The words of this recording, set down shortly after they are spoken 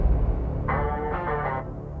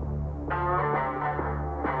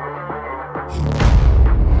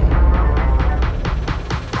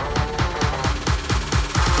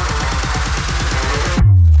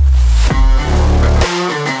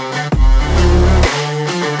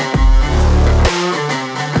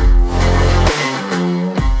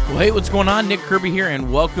Well, hey, what's going on? Nick Kirby here,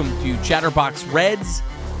 and welcome to Chatterbox Reds,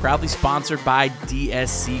 proudly sponsored by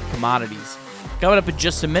DSC Commodities. Coming up in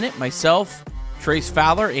just a minute, myself, Trace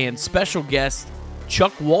Fowler, and special guest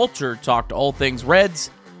Chuck Walter talk to all things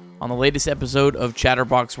Reds on the latest episode of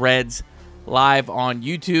Chatterbox Reds live on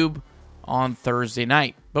YouTube on Thursday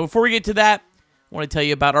night. But before we get to that, I want to tell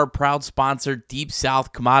you about our proud sponsor, Deep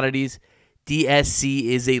South Commodities. DSC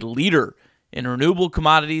is a leader in renewable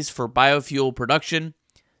commodities for biofuel production,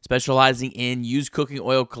 specializing in used cooking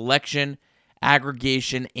oil collection,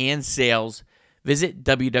 aggregation, and sales. Visit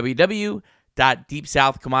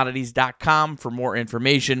www.deepsouthcommodities.com for more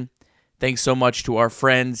information. Thanks so much to our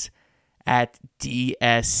friends at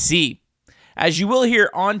DSC. As you will hear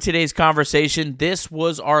on today's conversation, this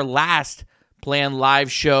was our last planned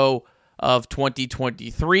live show of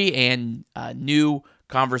 2023 and new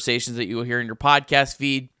conversations that you will hear in your podcast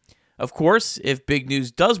feed. Of course, if big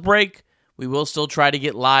news does break, we will still try to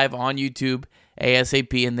get live on YouTube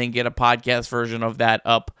ASAP and then get a podcast version of that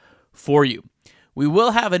up for you. We will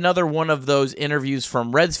have another one of those interviews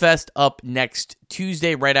from Reds Fest up next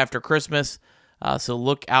Tuesday right after Christmas. So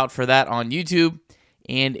look out for that on YouTube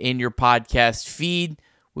and in your podcast feed.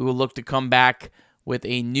 We will look to come back with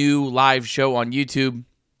a new live show on YouTube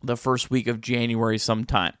the first week of January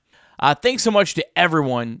sometime. Thanks so much to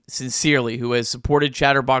everyone, sincerely, who has supported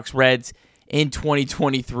Chatterbox Reds in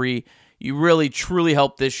 2023. You really, truly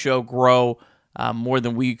helped this show grow more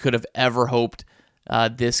than we could have ever hoped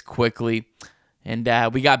this quickly. And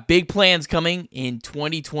we got big plans coming in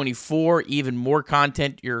 2024. Even more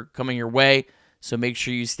content coming your way. So make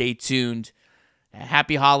sure you stay tuned.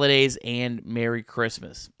 Happy holidays and Merry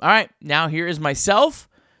Christmas. All right, now here is myself,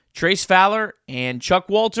 Trace Fowler, and Chuck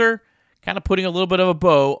Walter, kind of putting a little bit of a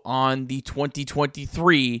bow on the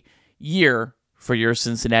 2023 year for your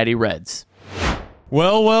Cincinnati Reds.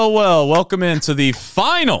 Well. Welcome into the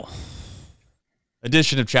final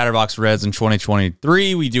edition of Chatterbox Reds in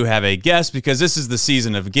 2023. We do have a guest because this is the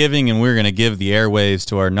season of giving, and we're going to give the airwaves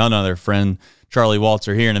to our none other friend, Charlie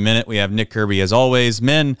Walter, here in a minute. We have Nick Kirby as always.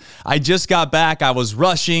 Men, I just got back. I was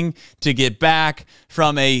rushing to get back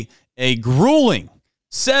from a grueling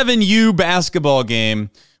 7U basketball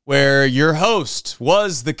game where your host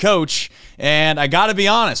was the coach, and I got to be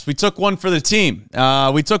honest, we took one for the team.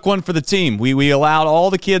 We allowed all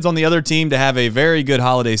the kids on the other team to have a very good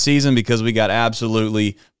holiday season because we got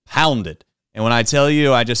absolutely pounded. And when I tell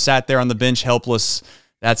you, I just sat there on the bench helpless.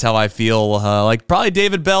 That's how I feel, like probably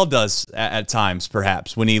David Bell does at times,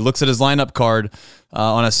 perhaps, when he looks at his lineup card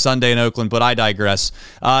on a Sunday in Oakland, but I digress.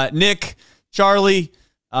 Nick, Charlie,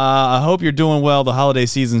 I hope you're doing well. The holiday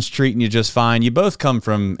season's treating you just fine. You both come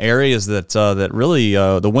from areas that really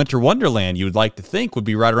the winter wonderland you would like to think would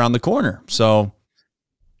be right around the corner. So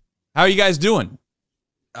how are you guys doing?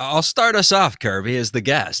 I'll start us off, Kirby, as the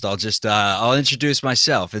guest. I'll introduce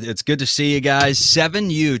myself. It's good to see you guys.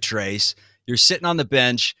 7U, Trace. You're sitting on the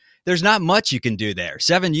bench. There's not much you can do there.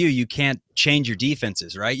 7U, you can't change your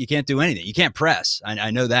defenses, right? You can't do anything. You can't press.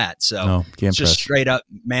 I know that. So no, it's just straight up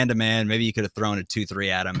man-to-man. Maybe you could have thrown a 2-3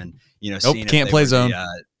 at them and, seen can't play zone.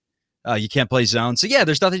 You can't play zone. So, yeah,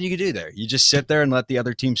 there's nothing you can do there. You just sit there and let the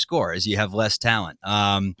other team score as you have less talent.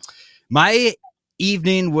 My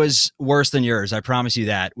evening was worse than yours. I promise you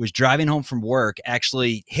that. Was driving home from work,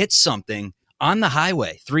 actually hit something on the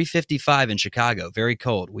highway, 355 in Chicago. Very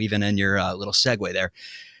cold. Weaving in your little segue there.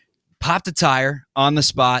 Popped a tire on the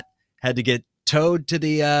spot, had to get towed to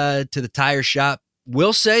the tire shop.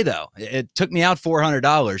 Will say, though, it took me out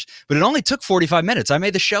 $400, but it only took 45 minutes. I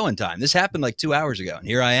made the show in time. This happened like 2 hours ago, and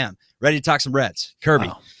here I am, ready to talk some Reds. Kirby.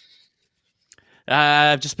 Wow.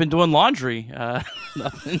 I've just been doing laundry.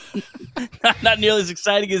 Nothing, not nearly as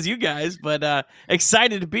exciting as you guys, but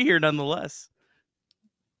excited to be here nonetheless.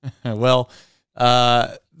 Well,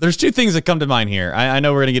 there's two things that come to mind here. I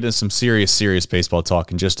know we're going to get into some serious baseball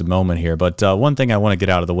talk in just a moment here, but one thing I want to get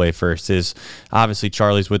out of the way first is obviously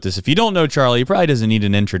Charlie's with us. If you don't know Charlie, he probably doesn't need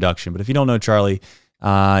an introduction, but if you don't know Charlie,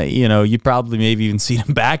 you probably maybe even seen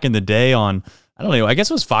him back in the day on, I don't know, I guess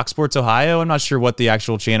it was Fox Sports Ohio. I'm not sure what the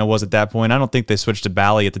actual channel was at that point. I don't think they switched to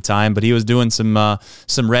Bally at the time, but he was doing some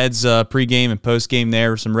Reds pregame and postgame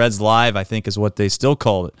there, some Reds Live, I think is what they still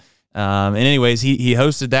called it. And anyways, he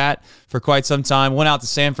hosted that for quite some time, went out to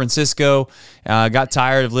San Francisco, got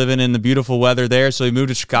tired of living in the beautiful weather there, so he moved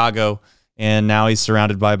to Chicago, and now he's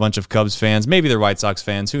surrounded by a bunch of Cubs fans. Maybe they're White Sox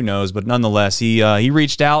fans, who knows, but nonetheless, he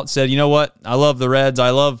reached out, said, you know what, I love the Reds,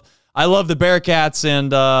 I love the Bearcats,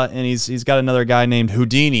 and he's got another guy named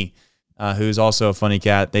Houdini, who's also a funny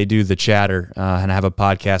cat. They do the chatter and have a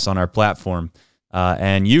podcast on our platform.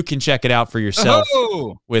 And you can check it out for yourself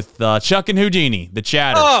with Chuck and Houdini, the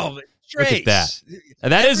chatter. Oh, Look at that. Trace.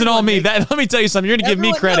 And that isn't all me. Let me tell you something. You're going to give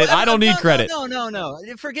me credit. I don't need credit. No.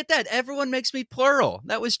 Forget that. Everyone makes me plural.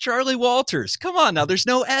 That was Charlie Walters. Come on now. There's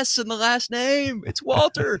no S in the last name. It's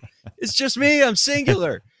Walter. It's just me. I'm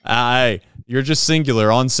singular. You're just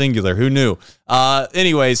singular on singular. Who knew?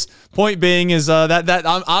 Anyways, point being is that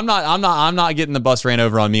I'm not getting the bus ran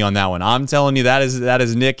over on me on that one. I'm telling you that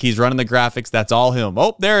is Nick. He's running the graphics. That's all him.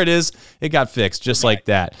 Oh, there it is. It got fixed just like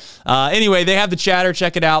that. Anyway, they have the chatter.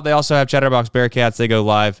 Check it out. They also have Chatterbox Bearcats. They go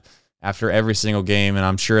live after every single game, and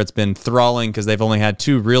I'm sure it's been enthralling because they've only had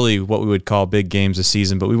 2 really what we would call big games this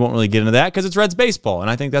season. But we won't really get into that because it's Reds baseball, and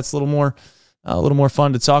I think that's a little more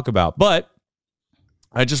fun to talk about. But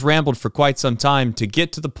I just rambled for quite some time to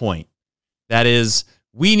get to the point. That is,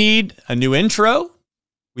 we need a new intro.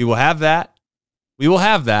 We will have that. We will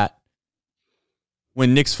have that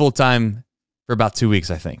when Nick's full-time for about 2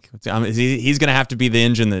 weeks, I think. He's going to have to be the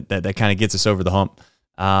engine that kind of gets us over the hump.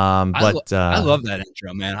 I love that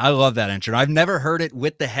intro, man. I love that intro. I've never heard it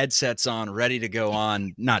with the headsets on, ready to go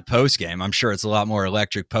on, not post-game. I'm sure it's a lot more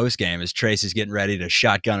electric post-game as Trace is getting ready to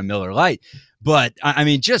shotgun a Miller Lite. But I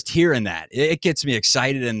mean, just hearing that, it gets me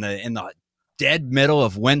excited in the dead middle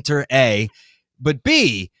of winter, A. But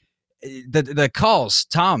B, the calls,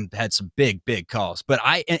 Tom had some big calls. But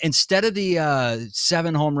instead of the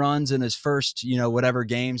 7 home runs in his first, whatever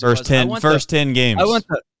games. First 10 games. I want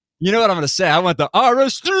the, you know what I'm going to say? I want the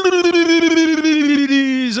Aristides.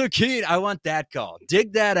 I want that call.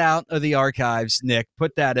 Dig that out of the archives, Nick.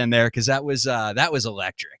 Put that in there because that was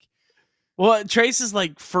electric. Well, Trace's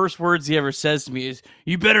first words he ever says to me is,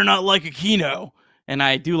 "You better not like Aquino," and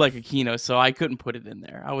I do like Aquino, so I couldn't put it in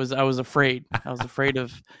there. I was afraid. I was afraid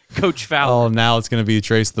of Coach Fowler. Oh, now it's going to be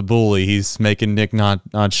Trace the bully. He's making Nick not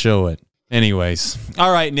show it. Anyways,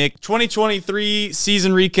 all right, Nick. 2023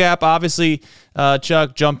 season recap. Obviously,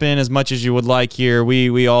 Chuck, jump in as much as you would like here.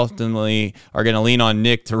 We ultimately are going to lean on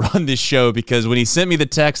Nick to run this show because when he sent me the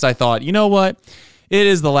text, I thought, you know what? It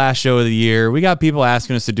is the last show of the year. We got people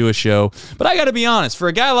asking us to do a show. But I got to be honest, for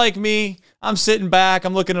a guy like me, I'm sitting back.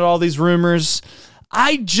 I'm looking at all these rumors.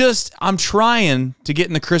 I'm trying to get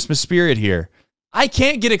in the Christmas spirit here. I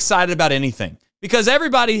can't get excited about anything because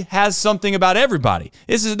everybody has something about everybody.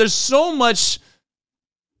 There's so much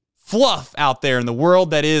fluff out there in the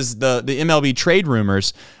world that is the MLB trade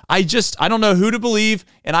rumors. I don't know who to believe,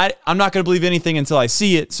 and I'm not going to believe anything until I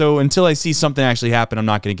see it. So until I see something actually happen, I'm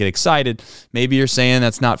not going to get excited. Maybe you're saying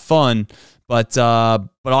that's not fun, but I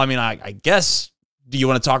mean, I guess, do you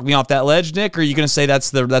want to talk me off that ledge, Nick, or are you going to say that's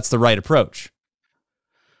the right approach?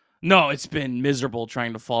 No, it's been miserable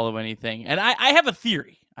trying to follow anything, and I have a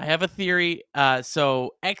theory.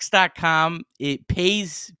 So X.com, it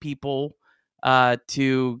pays people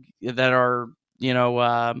that are,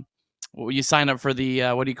 you sign up for the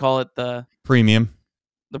what do you call it, the premium,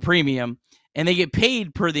 and they get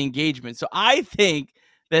paid per the engagement. So I think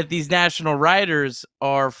that these national writers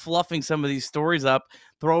are fluffing some of these stories up,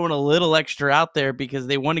 throwing a little extra out there because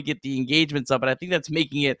they want to get the engagements up, and I think that's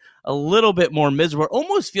making it a little bit more miserable. It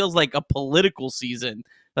almost feels like a political season,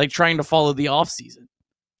 like trying to follow the off season.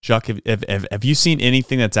 Chuck, have you seen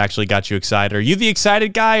anything that's actually got you excited? Are you the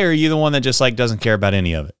excited guy, or are you the one that just doesn't care about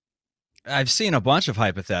any of it? I've seen a bunch of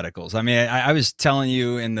hypotheticals. I mean, I was telling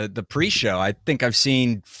you in the pre-show, I think I've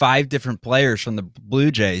seen 5 different players from the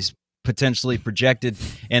Blue Jays potentially projected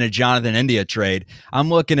in a Jonathan India trade. I'm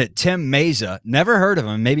looking at Tim Meza. Never heard of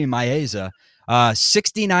him. Maybe Maeza.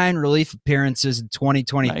 69 relief appearances in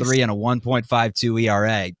 2023 nice. And a 1.52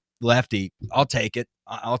 ERA. Lefty. I'll take it.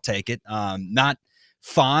 Not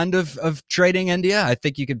fond of trading India. I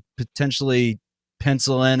think you could potentially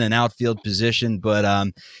pencil in an outfield position,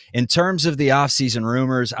 but in terms of the offseason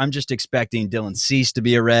rumors, I'm just expecting Dylan Cease to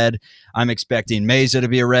be a Red. I'm expecting Meza to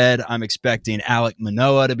be a Red. I'm expecting Alek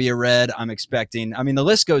Manoah to be a Red. The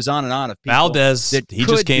list goes on and on of people. Valdez, he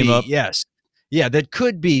just came up. Yes. Yeah, that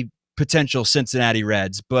could be potential Cincinnati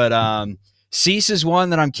Reds, but Cease is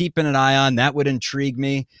one that I'm keeping an eye on. That would intrigue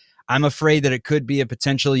me. I'm afraid that it could be a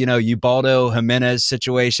potential, Ubaldo Jimenez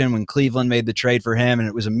situation when Cleveland made the trade for him, and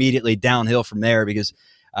it was immediately downhill from there because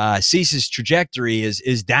Cease's trajectory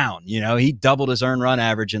is down. He doubled his earned run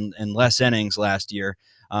average in less innings last year,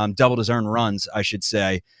 doubled his earned runs, I should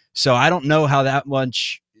say. So I don't know how that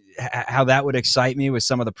would excite me with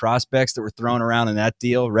some of the prospects that were thrown around in that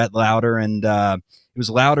deal. Rhett Lauder and it was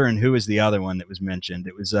Lauder, and who was the other one that was mentioned?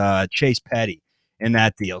 It was Chase Petty in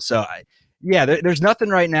that deal. So there's nothing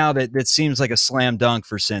right now that seems like a slam dunk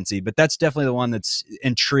for Cincy, but that's definitely the one that's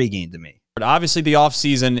intriguing to me. But obviously, the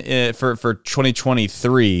offseason for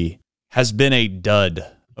 2023 has been a dud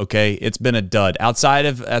Okay, it's been a dud. Outside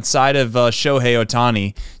of Shohei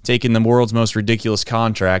Ohtani taking the world's most ridiculous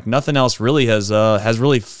contract, nothing else really has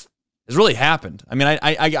really happened. I mean,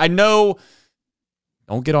 I know.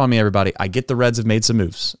 Don't get on me, everybody. I get the Reds have made some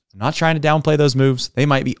moves. I'm not trying to downplay those moves. They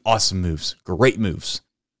might be awesome moves, great moves,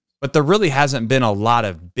 but there really hasn't been a lot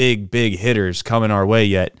of big hitters coming our way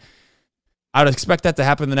yet. I would expect that to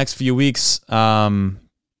happen in the next few weeks. But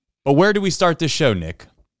where do we start this show, Nick?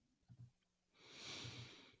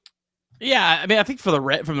 Yeah, I mean, I think from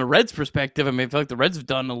the Reds' perspective, I mean, I feel like the Reds have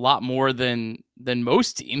done a lot more than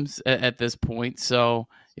most teams at this point. So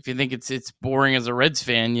if you think it's boring as a Reds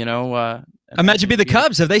fan, imagine be the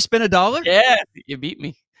Cubs. Have they spent $1? Yeah, you beat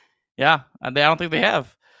me. Yeah, I don't think they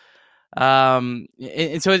have. And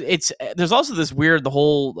so there's also this weird, the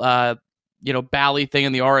whole Bally thing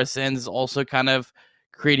in the RSNs is also kind of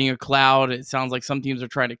creating a cloud. It sounds like some teams are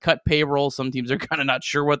trying to cut payroll. Some teams are kind of not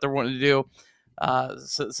sure what they're wanting to do.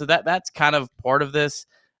 So that's kind of part of this.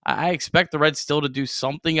 I expect the Reds still to do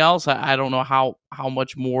something else. I don't know how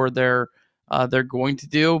much more they're going to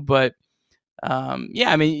do, but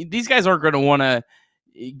I mean, these guys aren't going to want to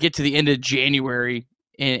get to the end of January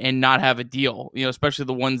and not have a deal, especially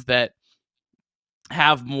the ones that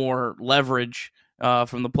have more leverage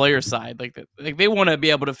from the player side. Like they want to be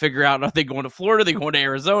able to figure out, are they going to Florida? Are they going to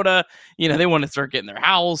Arizona? They want to start getting their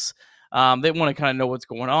house. They want to kind of know what's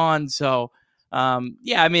going on. So, I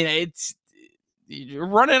mean, you're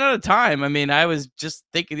running out of time. I mean, I was just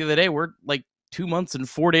thinking the other day, we're like 2 months and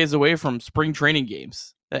 4 days away from spring training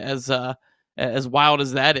games. As wild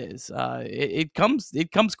as that is, it comes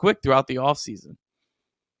quick throughout the off season.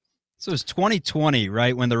 So it was 2020,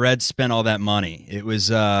 right, when the Reds spent all that money. It was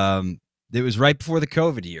right before the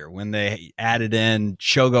COVID year when they added in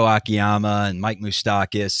Shogo Akiyama and Mike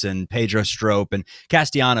Moustakas and Pedro Strop, and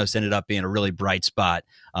Castellanos ended up being a really bright spot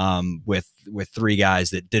with three guys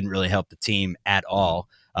that didn't really help the team at all.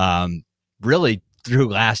 Really through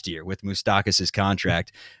last year with Moustakas'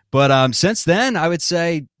 contract. But since then, I would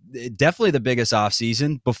say definitely the biggest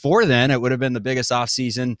offseason. Before then, it would have been the biggest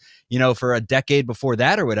offseason, for a decade before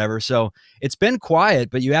that or whatever. So it's been quiet,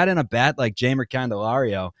 but you add in a bat like Jeimer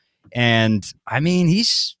Candelario, and I mean,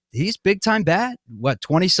 he's big time bat.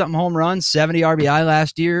 20-something home runs, 70 RBI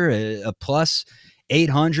last year, a plus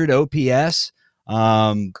 800 OPS.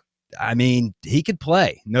 I mean, he could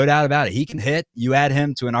play, no doubt about it. He can hit. You add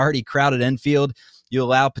him to an already crowded infield. You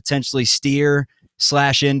allow potentially Steer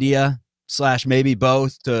 / India / maybe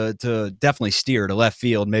both to definitely Steer to left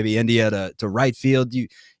field, maybe India to right field. You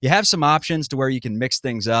have some options to where you can mix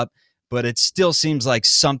things up, but it still seems like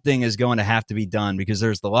something is going to have to be done because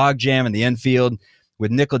there's the log jam in the infield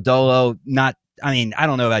with Nick Lodolo. I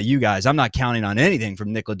don't know about you guys. I'm not counting on anything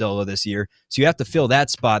from Nick Lodolo this year. So you have to fill that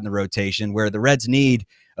spot in the rotation where the Reds need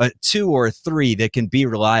a 2 or a 3 that can be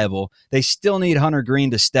reliable. They still need Hunter Green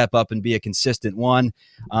to step up and be a consistent one.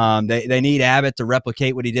 They need Abbott to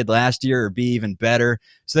replicate what he did last year or be even better.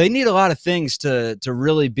 So they need a lot of things to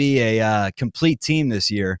really be a complete team this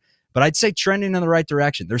year. But I'd say trending in the right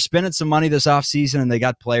direction. They're spending some money this offseason, and they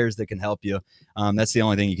got players that can help you. That's the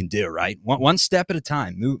only thing you can do, right? One step at a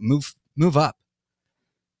time. Move up.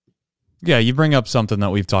 Yeah, you bring up something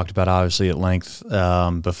that we've talked about obviously at length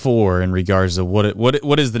before in regards to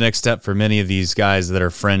what is the next step for many of these guys that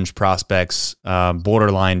are fringe prospects,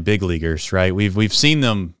 borderline big leaguers, right? We've seen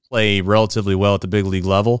them play relatively well at the big league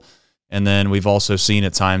level, and then we've also seen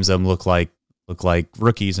at times them look like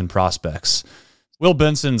rookies and prospects. Will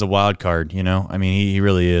Benson's a wild card, I mean, he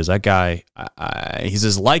really is. That guy, he's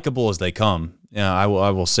as likable as they come. I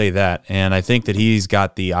will say that, and I think that he's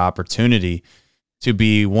got the opportunity to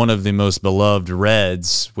be one of the most beloved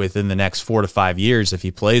Reds within the next 4 to 5 years if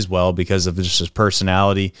he plays well because of just his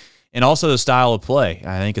personality and also the style of play.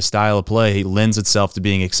 I think a style of play lends itself to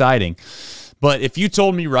being exciting. But if you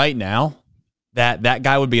told me right now that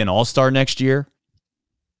guy would be an all-star next year,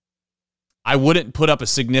 I wouldn't put up a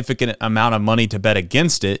significant amount of money to bet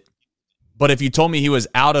against it. But if you told me he was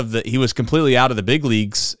completely out of the big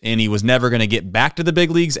leagues and he was never going to get back to the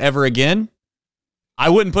big leagues ever again, I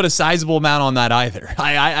wouldn't put a sizable amount on that either.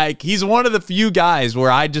 He's one of the few guys where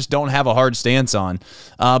I just don't have a hard stance on.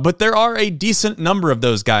 But there are a decent number of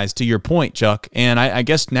those guys, to your point, Chuck. And I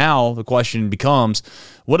guess now the question becomes,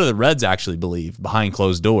 what do the Reds actually believe behind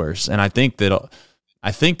closed doors? And I think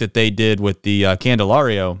that they did with the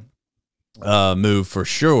Candelario move for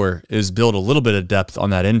sure is build a little bit of depth on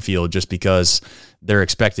that infield just because they're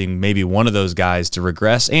expecting maybe one of those guys to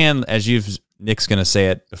regress. And as Nick's going to say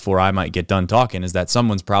it before I might get done talking, is that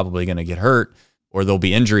someone's probably going to get hurt or there'll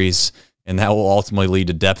be injuries, and that will ultimately lead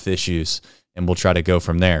to depth issues, and we'll try to go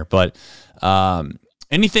from there. But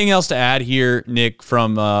Anything else to add here, Nick,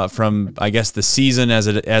 from I guess the season as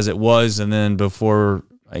it was, and then before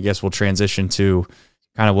I guess we'll transition to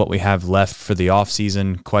kind of what we have left for the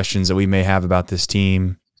offseason, questions that we may have about this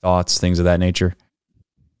team, thoughts, things of that nature.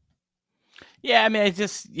 Yeah, I mean, it's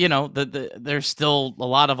just, there's still a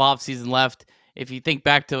lot of offseason left. If you think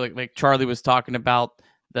back to like Charlie was talking about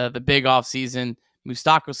the big offseason,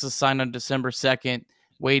 Moustakas was signed on December 2nd.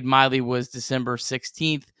 Wade Miley was December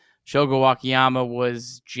 16th. Shogo Akiyama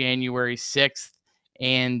was January 6th.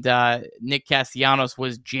 And Nick Castellanos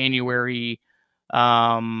was January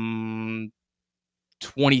 27th.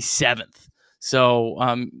 So,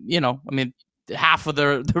 half of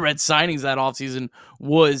the Red signings that offseason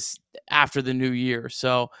was after the new year.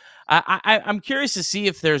 So I'm curious to see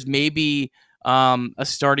if there's maybe a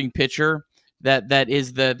starting pitcher that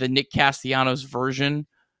is the Nick Castellanos version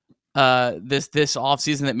this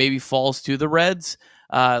offseason that maybe falls to the Reds.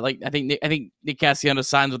 I think Nick Castellanos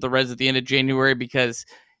signs with the Reds at the end of January because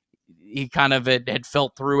he kind of had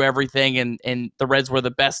felt through everything, and the Reds were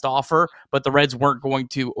the best offer, but the Reds weren't going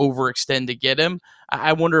to overextend to get him.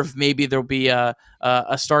 I wonder if maybe there'll be a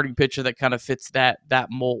starting pitcher that kind of fits that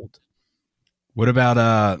mold. What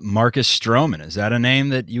about Marcus Stroman? Is that a name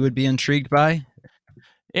that you would be intrigued by?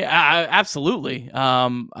 Yeah, absolutely.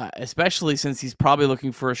 Especially since he's probably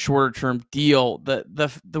looking for a shorter term deal.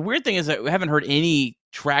 The weird thing is that we haven't heard any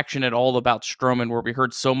traction at all about Stroman, where we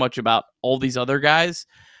heard so much about all these other guys.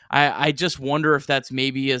 I just wonder if that's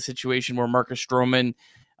maybe a situation where Marcus Stroman,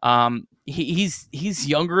 he's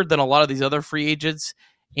younger than a lot of these other free agents,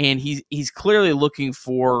 and he's clearly looking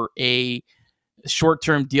for a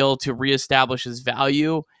short-term deal to reestablish his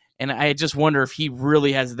value. And I just wonder if he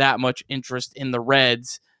really has that much interest in the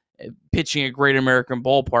Reds pitching a Great American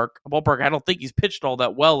Ballpark. A ballpark I don't think he's pitched all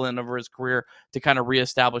that well in over his career to kind of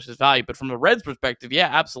reestablish his value. But from the Reds' perspective, yeah,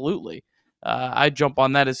 absolutely. I'd jump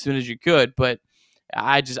on that as soon as you could. But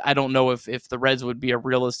I don't know if the Reds would be a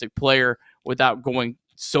realistic player without going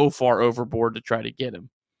so far overboard to try to get him.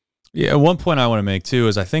 Yeah, one point I want to make too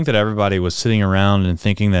is I think that everybody was sitting around and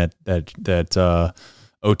thinking that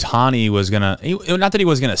Ohtani was gonna, not that he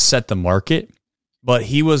was gonna set the market, but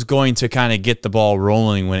he was going to kind of get the ball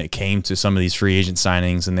rolling when it came to some of these free agent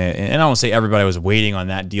signings. And I don't say everybody was waiting on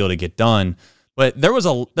that deal to get done, but there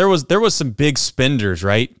was some big spenders,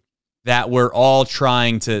 right, that were all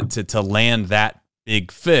trying to land that big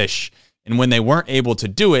fish. And when they weren't able to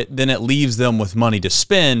do it, then it leaves them with money to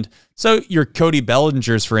spend. So your Cody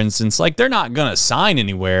Bellingers, for instance, like they're not going to sign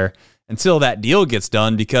anywhere until that deal gets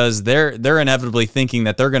done because they're inevitably thinking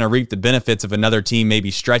that they're going to reap the benefits of another team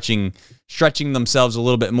maybe stretching themselves a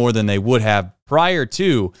little bit more than they would have prior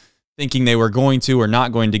to thinking they were going to or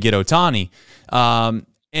not going to get Ohtani.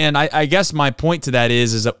 And I guess my point to that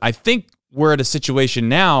is that I think we're at a situation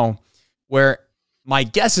now where my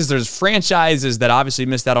guess is there's franchises that obviously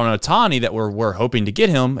missed out on Ohtani that were hoping to get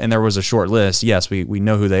him, and there was a short list. Yes, we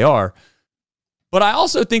know who they are. But I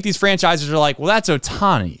also think these franchises are like, well, that's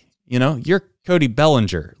Ohtani. You're Cody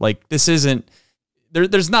Bellinger. Like, this isn't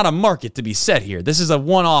there's not a market to be set here. This is a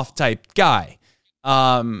one-off type guy.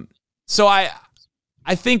 So I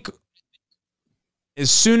think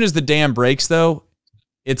as soon as the dam breaks, though,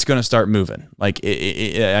 it's going to start moving. Like,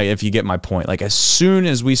 if you get my point, like as soon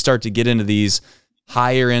as we start to get into these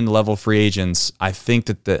higher end level free agents, I think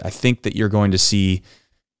that you're going to see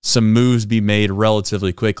some moves be made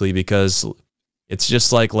relatively quickly because it's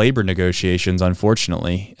just like labor negotiations,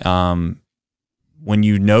 unfortunately. When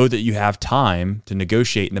you know that you have time to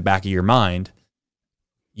negotiate in the back of your mind,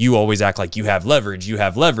 you always act like you have leverage,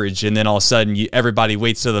 and then all of a sudden everybody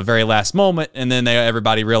waits till the very last moment, and then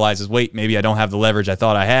everybody realizes, wait, maybe I don't have the leverage I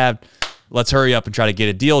thought I had. Let's hurry up and try to get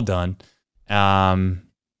a deal done.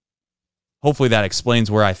 Hopefully that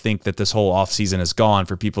explains where I think that this whole offseason has gone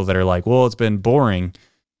for people that are like, well, it's been boring.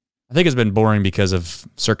 I think it's been boring because of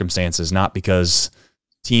circumstances, not because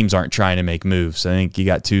teams aren't trying to make moves. I think you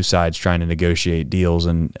got two sides trying to negotiate deals,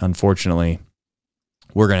 and unfortunately,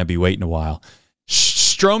 we're going to be waiting a while.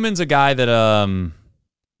 Stroman's a guy that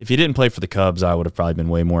if he didn't play for the Cubs, I would have probably been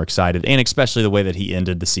way more excited, and especially the way that he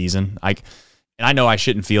ended the season. And I know I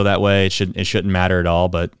shouldn't feel that way. It shouldn't matter at all,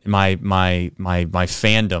 but my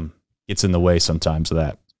fandom gets in the way sometimes of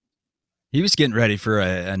that. He was getting ready for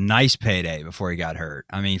a nice payday before he got hurt.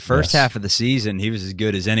 I mean, first half of the season, he was as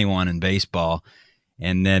good as anyone in baseball.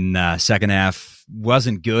 And then second half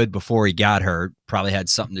wasn't good before he got hurt. Probably had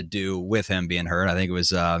something to do with him being hurt. I think it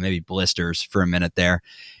was maybe blisters for a minute there.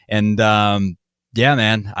 And yeah,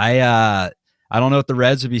 man, I don't know if the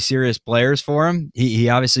Reds would be serious players for him. He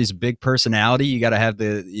obviously is a big personality. You got to have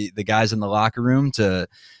the guys in the locker room to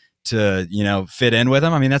to fit in with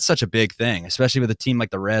him. I mean, that's such a big thing, especially with a team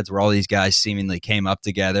like the Reds, where all these guys seemingly came up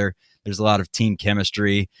together. There's a lot of team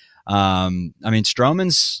chemistry. I mean,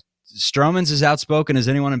 Stroman's as outspoken as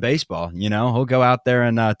anyone in baseball. He'll go out there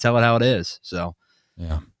and tell it how it is. So,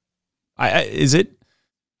 yeah. I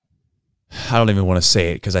don't even want to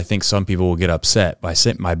say it because I think some people will get upset by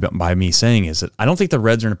me saying is that I don't think the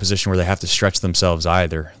Reds are in a position where they have to stretch themselves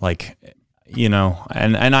either. Like, and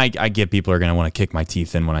I get people are going to want to kick my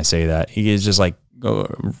teeth in when I say that. He is just like,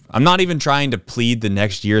 I'm not even trying to plead the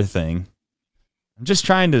next year thing. I'm just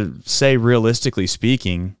trying to say, realistically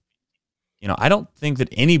speaking, I don't think that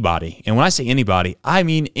anybody, and when I say anybody, I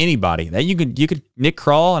mean anybody, that you could Nick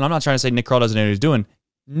Krall, and I'm not trying to say Nick Krall doesn't know what he's doing.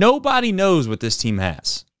 Nobody knows what this team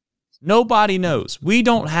has. Nobody knows. We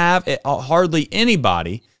don't have hardly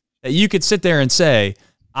anybody that you could sit there and say,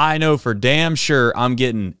 I know for damn sure I'm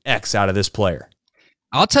getting X out of this player.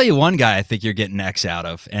 I'll tell you one guy I think you're getting X out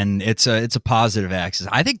of, and it's a positive X.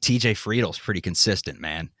 I think TJ Friedel's pretty consistent,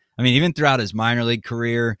 man. I mean, even throughout his minor league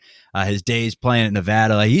career, his days playing at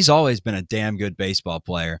Nevada, he's always been a damn good baseball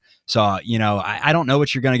player. So, I don't know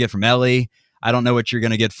what you're going to get from Ellie. I don't know what you're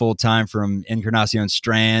going to get full time from Encarnacion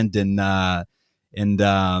Strand and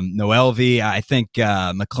Noelvi. I think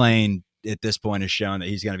McLean at this point has shown that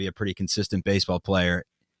he's going to be a pretty consistent baseball player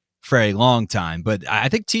for a long time. But I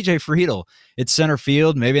think TJ Friedel at center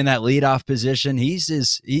field, maybe in that leadoff position, he's a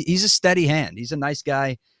steady hand. He's a nice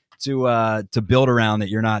guy to build around, that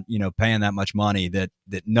you're not paying that much money, that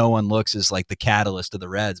no one looks as like the catalyst of the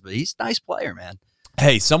Reds. But he's a nice player, man.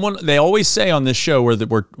 Hey, they always say on this show where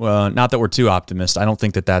we're not that we're too optimist. I don't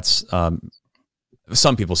think that's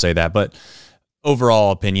some people say that, but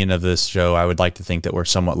overall opinion of this show, I would like to think that we're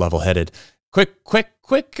somewhat level-headed. Quick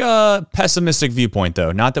pessimistic viewpoint,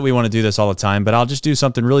 though. Not that we want to do this all the time, but I'll just do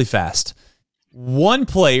something really fast. One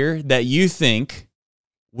player that you think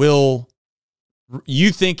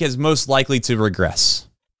is most likely to regress.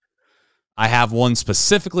 I have one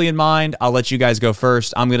specifically in mind. I'll let you guys go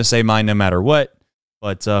first. I'm going to say mine no matter what,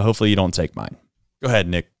 but hopefully you don't take mine. Go ahead,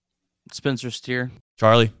 Nick. Spencer Steer.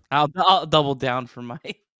 Charlie? I'll double down for my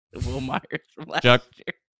Will Myers from last Chuck?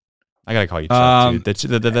 year. I got to call you Chuck,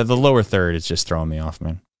 too. The lower third is just throwing me off,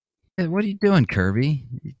 man. Hey, what are you doing, Kirby?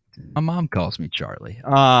 My mom calls me Charlie.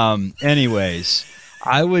 Anyways,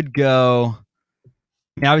 I would go...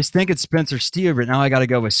 I was thinking Spencer Steer, but now I got to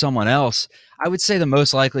go with someone else. I would say the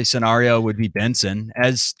most likely scenario would be Benson.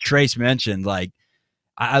 As Trace mentioned, like,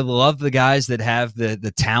 I love the guys that have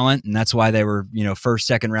the talent, and that's why they were, first,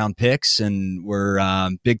 second round picks and were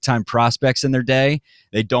big time prospects in their day.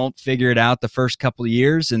 They don't figure it out the first couple of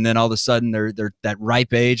years, and then all of a sudden they're that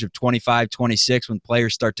ripe age of 25, 26 when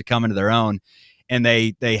players start to come into their own, and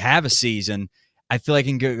they have a season. I feel like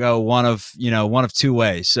it can go one of two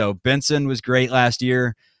ways. So Benson was great last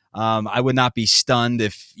year. I would not be stunned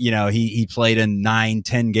if, he played in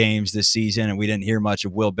 9-10 games this season and we didn't hear much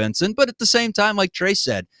of Will Benson. But at the same time, like Trace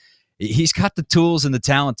said, he's got the tools and the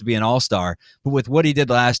talent to be an all-star. But with what he did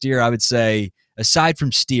last year, I would say, aside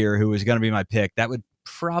from Steer, who was going to be my pick, that would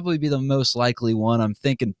probably be the most likely one. I'm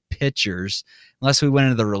thinking pitchers, unless we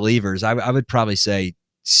went into the relievers. I would probably say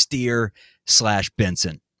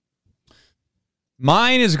Steer/Benson.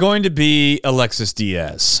 Mine is going to be Alexis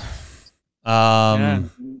Diaz. I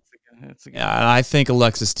think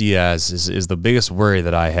Alexis Diaz is the biggest worry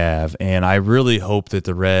that I have, and I really hope that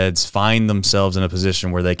the Reds find themselves in a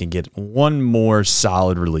position where they can get one more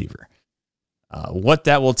solid reliever. What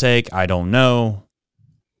that will take, I don't know,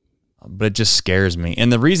 but it just scares me.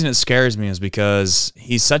 And the reason it scares me is because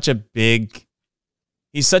he's such a big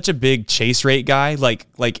chase rate guy. Like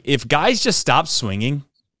if guys just stop swinging.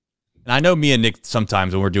 And I know me and Nick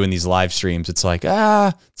sometimes when we're doing these live streams, it's like,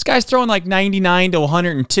 this guy's throwing like 99 to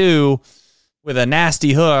 102 with a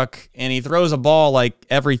nasty hook, and he throws a ball like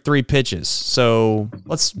every 3 pitches. So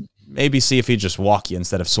let's maybe see if he just walk you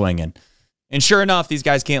instead of swinging. And sure enough, these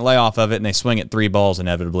guys can't lay off of it, and they swing at 3 balls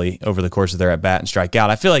inevitably over the course of their at-bat and strike out.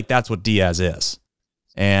 I feel like that's what Diaz is.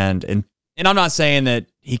 And I'm not saying that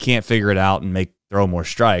he can't figure it out and throw more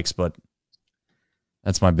strikes, but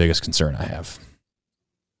that's my biggest concern I have.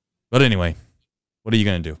 But anyway, what are you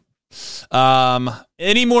going to do?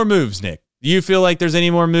 Any more moves, Nick? Do you feel like there's any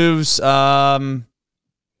more moves? You want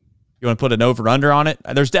to put an over-under on it?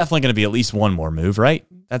 There's definitely going to be at least one more move, right?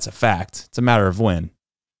 That's a fact. It's a matter of when.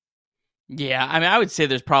 Yeah, I mean, I would say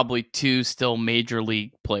there's probably 2 still major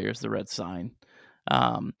league players the Reds sign.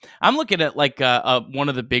 I'm looking at like one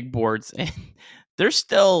of the big boards, and there's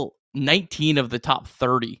still 19 of the top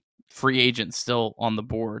 30 free agents still on the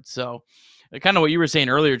board. So kind of what you were saying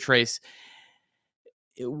earlier, Trace,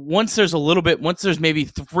 once there's maybe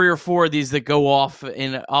 3 or 4 of these that go off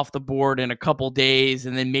the board in a couple days,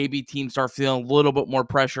 and then maybe teams start feeling a little bit more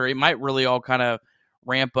pressure, it might really all kind of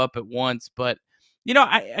ramp up at once. But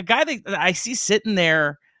a guy that I see sitting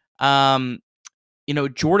there,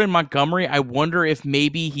 Jordan Montgomery, I wonder if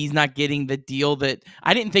maybe he's not getting the deal that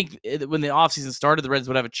I didn't think when the offseason started, the Reds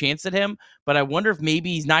would have a chance at him. But I wonder if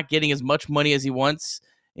maybe he's not getting as much money as he wants.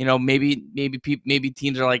 Maybe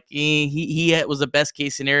teams are like, he was the best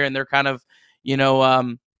case scenario, and they're kind of,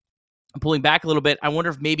 pulling back a little bit. I wonder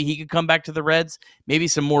if maybe he could come back to the Reds. Maybe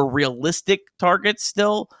some more realistic targets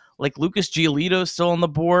still, like Lucas Giolito still on the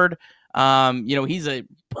board. He's a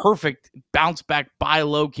perfect bounce back buy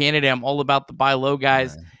low candidate. I'm all about the buy low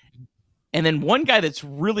guys. Right. And then one guy that's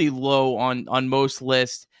really low on most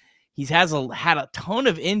lists, had a ton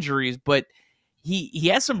of injuries, but he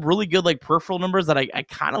has some really good like peripheral numbers that I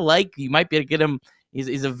kind of like. You might be able to get him.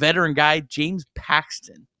 He's a veteran guy, James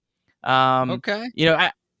Paxton. Okay.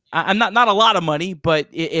 I'm not a lot of money, but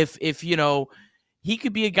if he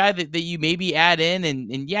could be a guy that you maybe add in,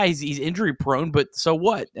 and yeah, he's injury prone, but so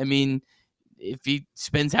what? I mean, if he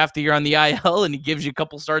spends half the year on the IL and he gives you a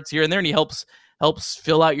couple starts here and there, and he helps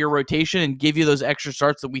fill out your rotation and give you those extra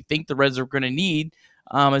starts that we think the Reds are going to need,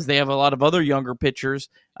 as they have a lot of other younger pitchers,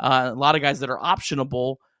 a lot of guys that are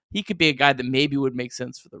optionable, he could be a guy that maybe would make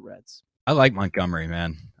sense for the Reds. I like Montgomery,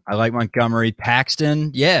 man. I like Montgomery.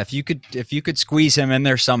 Paxton, yeah, if you could squeeze him in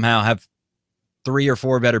there somehow, have 3 or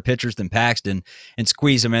 4 better pitchers than Paxton and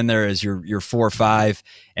squeeze him in there as your 4 or 5,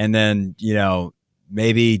 and then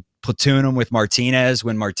maybe platoon him with Martinez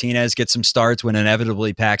when Martinez gets some starts, when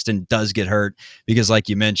inevitably Paxton does get hurt, because like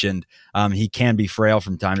you mentioned, he can be frail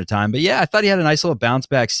from time to time. But yeah, I thought he had a nice little bounce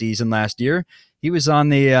back season last year. He was on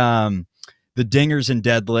the dingers and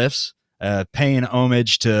deadlifts, paying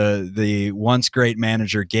homage to the once great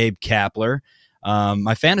manager Gabe Kapler.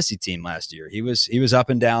 My fantasy team last year, he was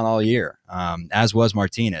up and down all year, as was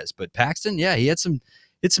Martinez. But Paxton, yeah, he had some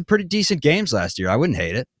pretty decent games last year. I wouldn't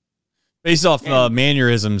hate it. Based off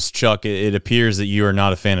mannerisms, Chuck, it appears that you are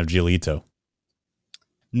not a fan of Giolito.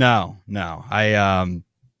 No. I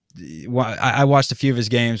watched a few of his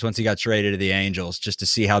games once he got traded to the Angels, just to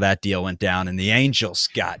see how that deal went down. And the Angels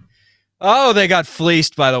they got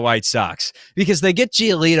fleeced by the White Sox, because they get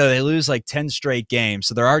Giolito. They lose like 10 straight games,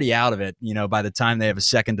 so they're already out of it, by the time they have a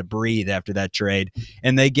second to breathe after that trade.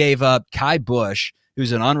 And they gave up Kai Bush,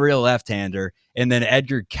 who's an unreal left-hander, and then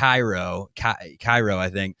Edgar Cairo, I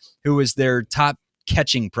think, who was their top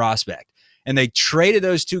catching prospect. And they traded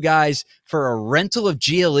those 2 guys for a rental of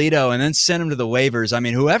Giolito and then sent him to the waivers. I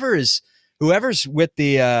mean, whoever's with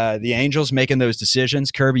the Angels making those decisions,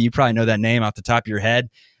 Kirby, you probably know that name off the top of your head.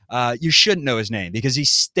 You shouldn't know his name, because he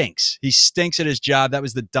stinks. He stinks at his job. That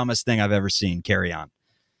was the dumbest thing I've ever seen. Carry on.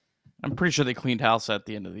 I'm pretty sure they cleaned house at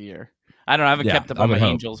the end of the year. I don't know. I haven't kept up on my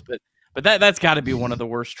Angels, but that's got to be one of the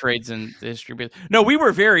worst trades in history. No, we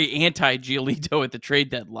were very anti-Giolito at the trade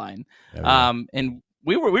deadline, and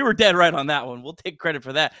we were dead right on that one. We'll take credit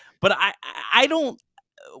for that. But I don't.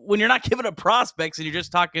 When you're not giving up prospects and you're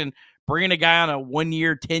just talking bringing a guy on a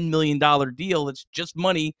 1-year $10 million deal, that's just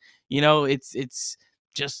money. It's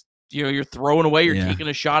just you're throwing away. You're taking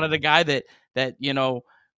a shot at a guy that definitely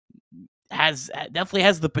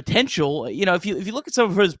has the potential. If you look at some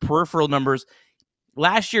of his peripheral numbers.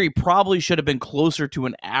 Last year, he probably should have been closer to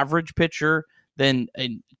an average pitcher than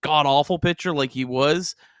a god-awful pitcher like he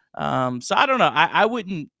was. So I don't know. I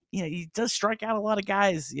wouldn't, he does strike out a lot of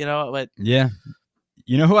guys, but. Yeah.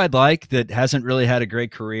 You know who I'd like that hasn't really had a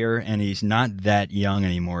great career, and he's not that young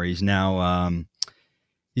anymore. He's now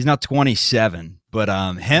 27,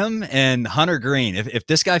 but him and Hunter Green, if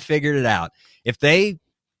this guy figured it out, if they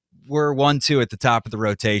were 1-2 at the top of the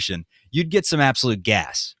rotation, you'd get some absolute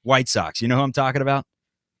gas. White Sox. You know who I'm talking about?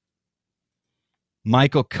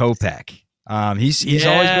 Michael Kopech. He's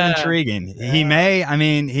always been intriguing. Yeah.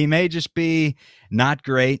 He may just be not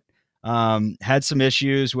great. Had some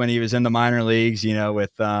issues when he was in the minor leagues,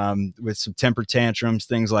 with some temper tantrums,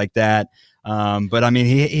 things like that. But I mean,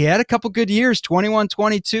 he had a couple good years,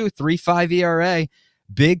 21-22, 3.5 ERA,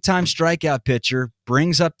 big time strikeout pitcher,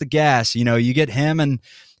 brings up the gas. You get him and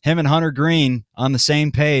Hunter Green on the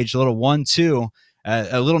same page, a little 1-2,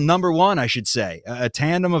 a little number one, I should say, a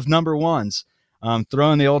tandem of number ones,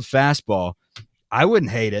 throwing the old fastball. I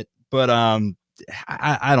wouldn't hate it, but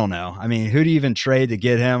I don't know. I mean, who do you even trade to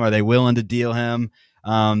get him? Are they willing to deal him?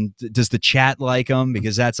 Does the chat like him?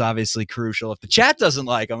 Because that's obviously crucial. If the chat doesn't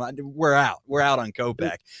like him, we're out. We're out on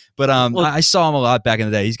Kopech. But I saw him a lot back in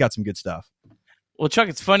the day. He's got some good stuff. Well, Chuck,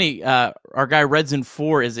 it's funny. Our guy Reds in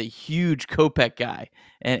 4 is a huge Kopech guy,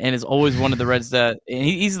 and is always one of the Reds that. And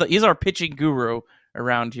he's our pitching guru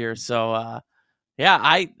around here. So yeah,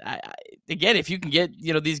 I again, if you can get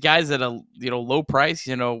these guys at a low price,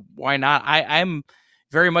 why not? I'm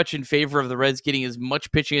very much in favor of the Reds getting as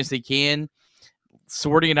much pitching as they can,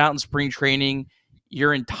 sorting it out in spring training.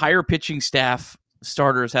 Your entire pitching staff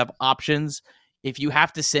starters have options. If you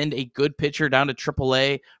have to send a good pitcher down to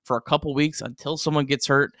AAA for a couple weeks until someone gets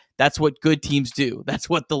hurt, that's what good teams do. That's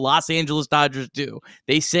what the Los Angeles Dodgers do.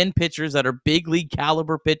 They send pitchers that are big league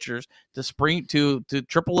caliber pitchers to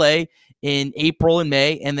AAA in April and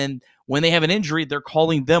May, and then when they have an injury, they're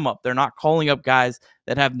calling them up. They're not calling up guys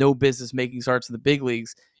that have no business making starts in the big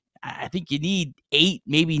leagues. I think you need 8,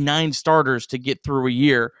 maybe 9 starters to get through a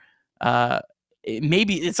year.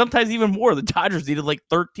 Maybe sometimes even more. The Dodgers needed like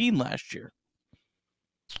 13 last year.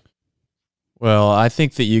 Well, I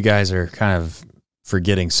think that you guys are kind of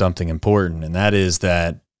forgetting something important, and that is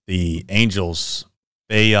that the Angels,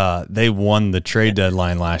 they won the trade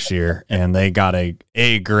deadline last year, and they got a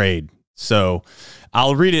A grade. So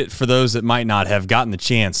I'll read it for those that might not have gotten the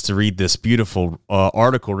chance to read this beautiful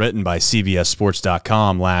article written by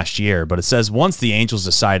CBSSports.com last year. But it says, once the Angels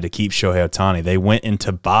decided to keep Shohei Ohtani, they went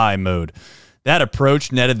into buy mode. That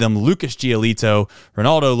approach netted them Lucas Giolito,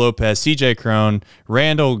 Ronaldo Lopez, CJ Cron,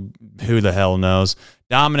 Randall, who the hell knows,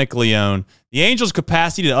 Dominic Leone. The Angels'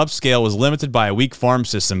 capacity to upscale was limited by a weak farm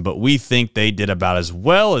system, but we think they did about as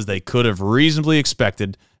well as they could have reasonably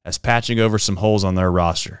expected as patching over some holes on their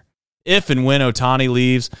roster. If and when Ohtani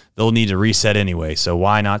leaves, they'll need to reset anyway, so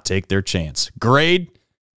why not take their chance? Grade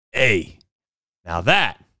A. Now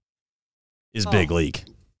that is big league.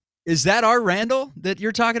 Is that our Randall that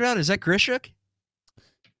you're talking about? Is that Grishuk?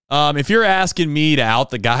 If you're asking me to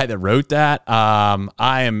out the guy that wrote that,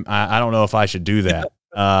 I don't know if I should do that.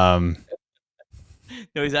 No,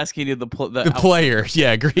 he's asking you the player.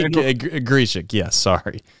 Yeah, Grishuk. Yes,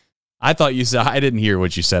 sorry. I thought you said, I didn't hear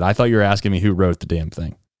what you said. I thought you were asking me who wrote the damn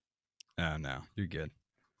thing. Oh, no, you're good.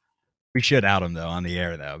 We should out him, though, on the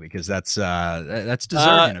air, though, because that's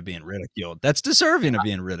deserving of being ridiculed. That's deserving of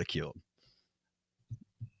being ridiculed.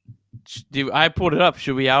 I pulled it up.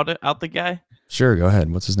 Should we out the guy? Sure, go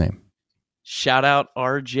ahead. What's his name? Shout out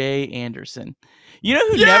R.J. Anderson. You're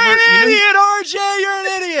an idiot, R.J. You're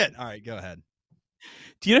an idiot. All right, go ahead.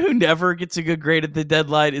 Do you know who never gets a good grade at the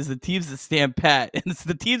deadline? Is the teams that stand pat. And it's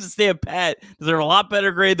the teams that stand pat deserve a lot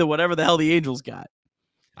better grade than whatever the hell the Angels got.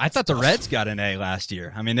 I thought the Reds got an A last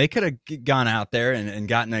year. I mean, they could have gone out there and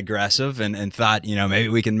gotten aggressive and thought, maybe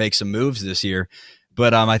we can make some moves this year.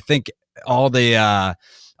 But I think all the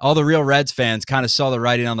real Reds fans kind of saw the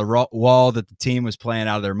writing on the wall that the team was playing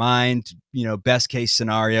out of their mind. Best case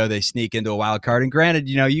scenario, they sneak into a wild card. And granted,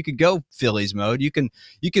 you could go Phillies mode. You can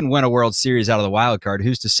win a World Series out of the wild card.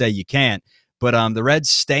 Who's to say you can't? But the Reds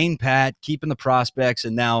staying pat, keeping the prospects,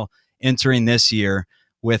 and now entering this year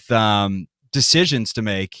with decisions to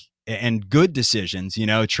make and good decisions,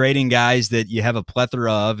 trading guys that you have a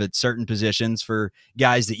plethora of at certain positions for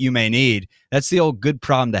guys that you may need. That's the old good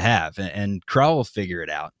problem to have. And Krall will figure it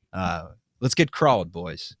out. Let's get crawled,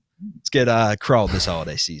 boys. Let's get crawled this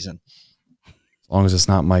holiday season. As long as it's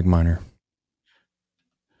not Mike Minor.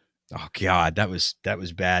 Oh God, that was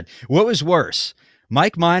bad. What was worse?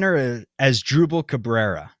 Mike Minor as Drupal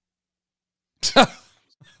Cabrera.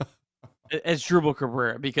 As Drupal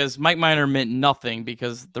Cabrera, because Mike Minor meant nothing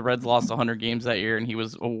because the Reds lost 100 games that year and he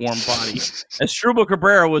was a warm body. As Drupal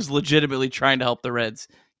Cabrera was legitimately trying to help the Reds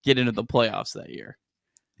get into the playoffs that year.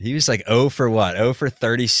 He was like 0 for what? 0 for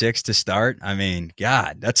 36 to start? I mean,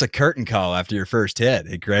 God, that's a curtain call after your first hit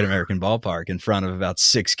at Great American Ballpark in front of about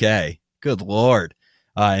 6K. Good Lord.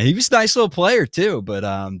 He was a nice little player too,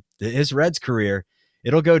 but his Reds career,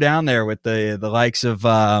 it'll go down there with the likes of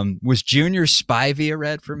was Junior Spivey a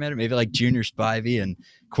Red for a minute? Maybe like Junior Spivey and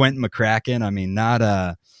Quentin McCracken. I mean,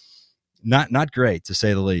 not great to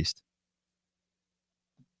say the least.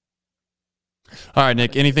 All right,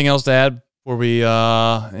 Nick. Anything else to add before we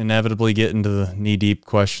inevitably get into the knee-deep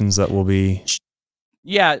questions that will be?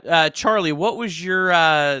 Yeah, Charlie, what was your?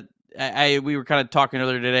 We were kind of talking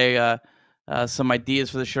earlier today. Some ideas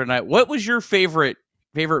for the show tonight. What was your favorite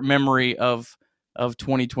memory of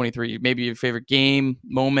 2023? Maybe your favorite game,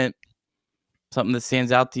 moment, something that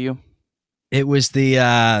stands out to you? It was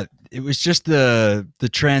just the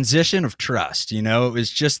transition of trust. It was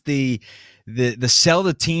just the sell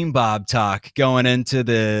the team Bob talk going into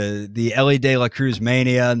the Ellie De La Cruz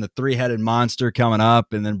mania and the 3-headed monster coming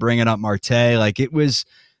up and then bringing up Marte. Like, it was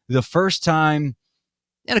the first time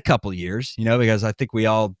in a couple of years, because I think we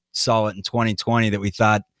all saw it in 2020 that we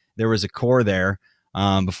thought there was a core there.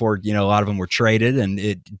 Before, a lot of them were traded, and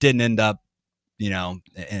it didn't end up,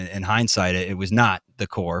 in hindsight, it was not the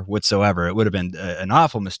core whatsoever. It would have been an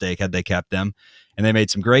awful mistake had they kept them, and they made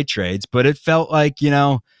some great trades. But it felt like,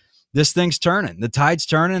 this thing's turning. The tide's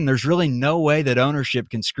turning. There's really no way that ownership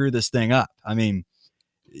can screw this thing up. I mean,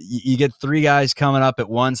 you get three guys coming up at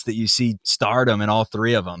once that you see stardom in all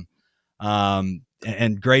three of them,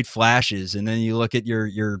 and great flashes. And then you look at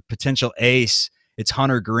your potential ace. It's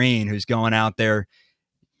Hunter Green, who's going out there,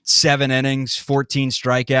 7 innings, 14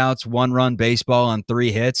 strikeouts, 1-run baseball on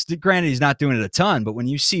 3 hits. Granted, he's not doing it a ton, but when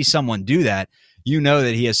you see someone do that, you know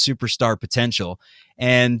that he has superstar potential.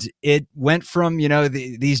 And it went from,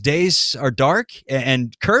 these days are dark,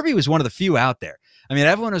 and Kirby was one of the few out there. I mean,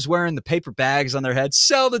 everyone was wearing the paper bags on their heads.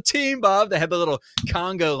 Sell the team, Bob. They had the little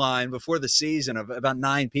Congo line before the season of about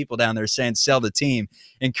 9 people down there saying, sell the team.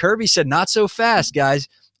 And Kirby said, not so fast, guys.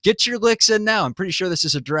 Get your licks in now. I'm pretty sure this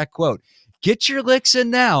is a direct quote. Get your licks in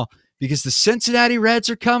now, because the Cincinnati Reds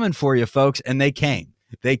are coming for you, folks. And they came.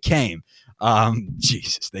 They came.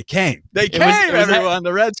 Jesus, they came. They came, everyone.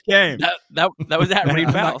 The Reds came. That was at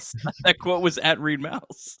Reed Mouse. That quote was at Reed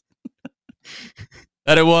Mouse.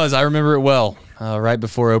 That it was. I remember it well, right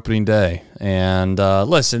before opening day. And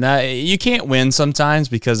listen, you can't win sometimes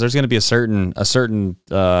because there's going to be a certain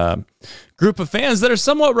group of fans that are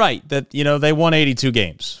somewhat right that, they won 82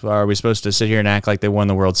 games. Are we supposed to sit here and act like they won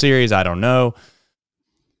the World Series? I don't know.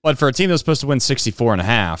 But for a team that was supposed to win 64 and a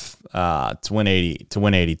half, to win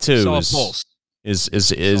 82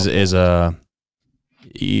 is a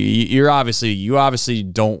you obviously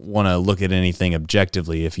don't want to look at anything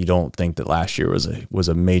objectively if you don't think that last year was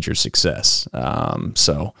a major success.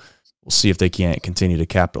 So we'll see if they can't continue to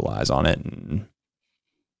capitalize on it. And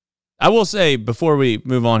I will say, before we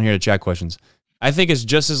move on here to chat questions, I think it's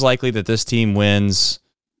just as likely that this team wins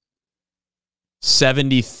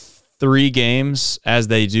 73 games as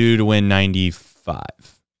they do to win 95,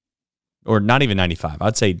 or not even 95.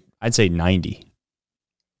 I'd say 90.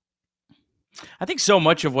 I think so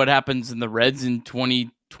much of what happens in the Reds in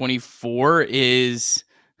 2024 is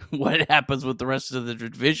what happens with the rest of the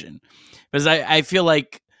division. Because I feel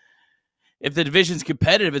like if the division's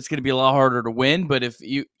competitive, it's going to be a lot harder to win. But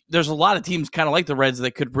there's a lot of teams kind of like the Reds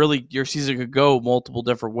that could really, your season could go multiple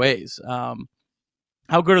different ways. How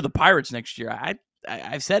good are the Pirates next year?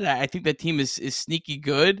 I've said I think that team is sneaky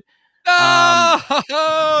good.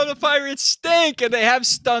 The Pirates stink, and they have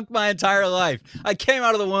stunk my entire life. I came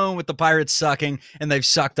out of the womb with the Pirates sucking, and they've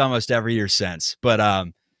sucked almost every year since. But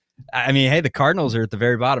I mean, hey, the Cardinals are at the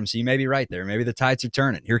very bottom, so you may be right there. Maybe the tides are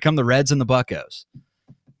turning. Here come the Reds and the Buccos.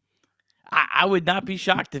 I would not be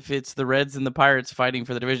shocked if it's the Reds and the Pirates fighting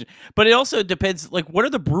for the division. But it also depends, like, what are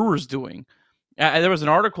the Brewers doing? There was an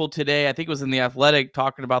article today, I think it was in The Athletic,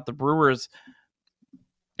 talking about the Brewers.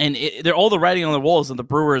 And they're all the writing on the walls that the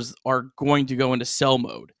Brewers are going to go into sell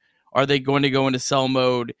mode. Are they going to go into sell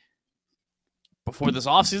mode before this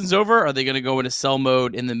offseason's over? Are they going to go into sell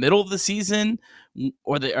mode in the middle of the season?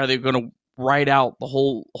 Or are they going to ride out the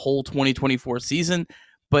whole 2024 season?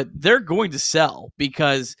 But they're going to sell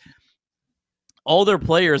because all their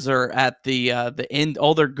players are at the end.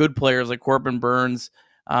 All their good players like Corbin Burns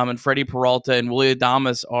and Freddie Peralta and Willie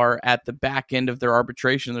Adames are at the back end of their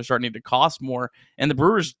arbitration. They're starting to cost more. And the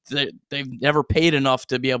Brewers, they've never paid enough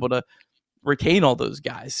to be able to retain all those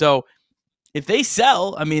guys. So if they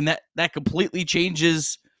sell, I mean, that completely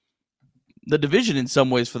changes the division in some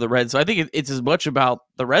ways for the Reds. So I think it's as much about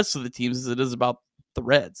the rest of the teams as it is about the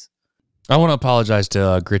Reds. I want to apologize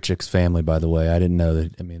to Gritchick's family, by the way. I didn't know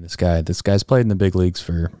that. I mean, this guy's played in the big leagues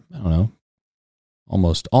for, I don't know,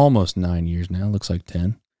 almost 9 years now. Looks like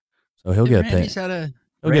 10. So he'll get a pay. He's had a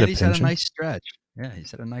nice stretch. Yeah, he's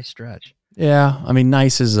had a nice stretch. Yeah, I mean,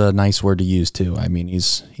 nice is a nice word to use too. I mean,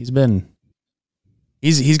 he's going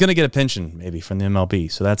to get a pension maybe from the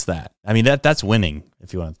MLB. So that's that. I mean, that's winning,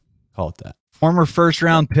 if you want to call it that. Former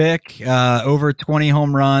first-round pick, over 20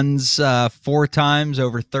 home runs 4 times,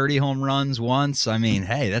 over 30 home runs once. I mean,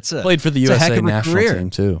 hey, played for the USA national career. Team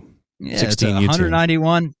too. Yeah, 16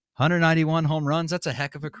 191 home runs. That's a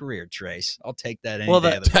heck of a career, Trace. I'll take that any day of the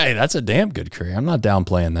week. Hey, that's a damn good career. I'm not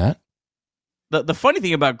downplaying that. The funny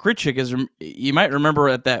thing about Gritchick is you might remember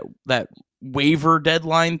at that waiver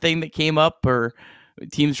deadline thing that came up, or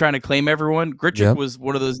teams trying to claim everyone. Gritchick was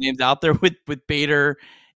one of those names out there with Bader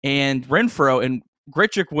and Renfroe, and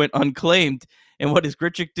Gritchick went unclaimed. And what does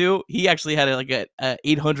Gritchick do? He actually had a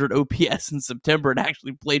 800 OPS in September and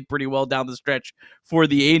actually played pretty well down the stretch for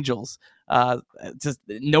the Angels. Just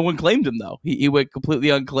no one claimed him though. He went completely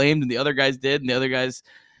unclaimed, and the other guys did, and the other guys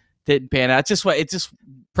didn't pan out. It's just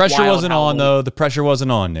pressure wasn't on though. The pressure wasn't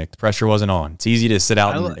on, Nick. The pressure wasn't on. It's easy to sit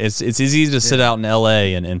out. It's easy to sit out in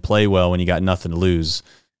LA and play well when you got nothing to lose.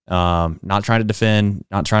 Not trying to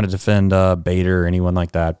defend Bader or anyone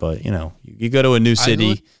like that, but you go to a new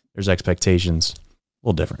city, there's expectations. A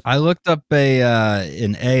little different. I looked up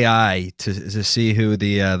an AI to see who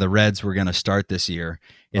the Reds were going to start this year.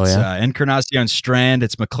 It's Encarnacion Strand,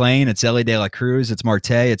 it's McLean, it's Ellie De La Cruz, it's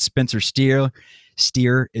Marte, it's Spencer Steer,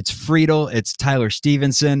 it's Friedel, it's Tyler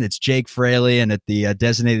Stevenson, it's Jake Fraley, and at the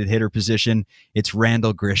designated hitter position, it's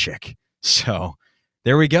Randall Grishik. So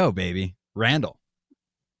there we go, baby. Randall.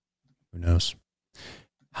 Who knows?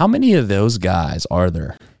 How many of those guys are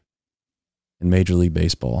there in Major League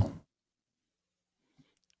Baseball?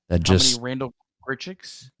 How many Randall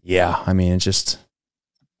Grichiks? Yeah, I mean, it's just.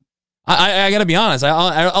 I got to be honest.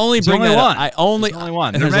 I only bring that up. There's only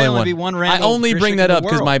one. There may only be one Randall. I only bring that up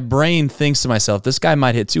because my brain thinks to myself, this guy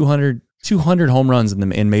might hit 200 home runs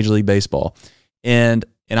in Major League Baseball, and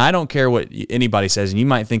I don't care what anybody says, and you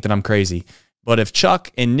might think that I'm crazy, but if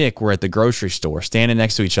Chuck and Nick were at the grocery store standing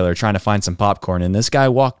next to each other trying to find some popcorn, and this guy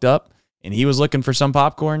walked up and he was looking for some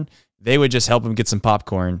popcorn, they would just help him get some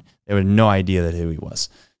popcorn. They would have no idea that who he was.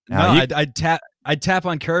 Now, I'd tap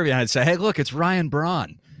on Kirby and I'd say, "Hey, look, it's Ryan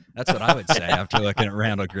Braun." That's what I would say after looking at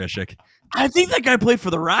Randall Grishik. I think that guy played for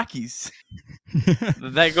the Rockies.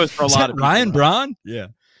 That goes for a lot of people. Ryan Braun? Yeah.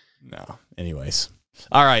 No. Anyways.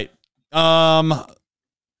 All right.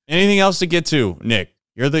 Anything else to get to, Nick?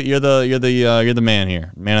 You're the man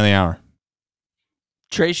here, man of the hour.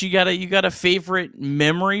 Trace, you got a favorite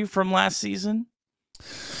memory from last season?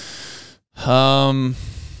 I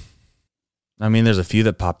mean, there's a few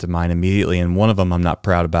that popped to mind immediately, and one of them I'm not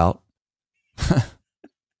proud about.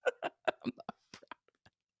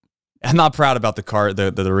 I'm not proud about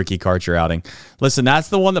the Ricky Karcher outing. Listen, that's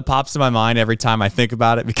the one that pops in my mind every time I think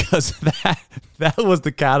about it, because that was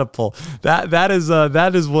the catapult. That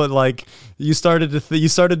is what, like, you started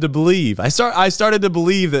to believe. I started to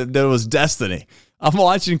believe that there was destiny. I'm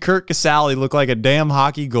watching Kurt Casale look like a damn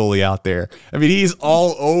hockey goalie out there. I mean, he's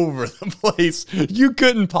all over the place. You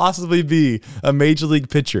couldn't possibly be a major league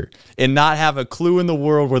pitcher and not have a clue in the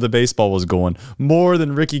world where the baseball was going more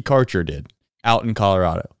than Ricky Karcher did out in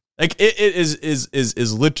Colorado. Like, it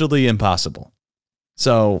is literally impossible.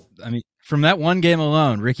 So, I mean, from that one game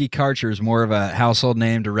alone, Ricky Karcher is more of a household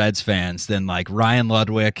name to Reds fans than like Ryan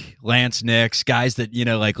Ludwig, Lance Nix, guys that,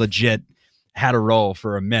 like legit had a role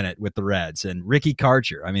for a minute with the Reds. And Ricky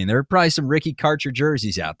Karcher, I mean, there are probably some Ricky Karcher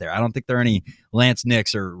jerseys out there. I don't think there are any Lance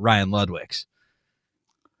Nix or Ryan Ludwigs.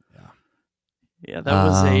 Yeah, that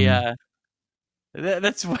was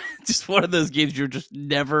that's just one of those games you'll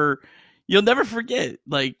never forget.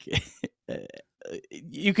 Like,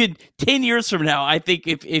 you could 10 years from now, I think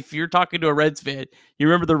if you're talking to a Reds fan, you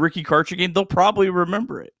remember the Ricky Karcher game, they'll probably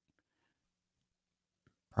remember it.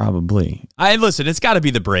 Probably. Listen, it's got to be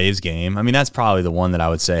the Braves game. I mean, that's probably the one that I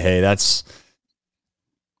would say, hey, that's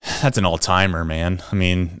an all-timer, man. I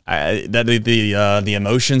mean, the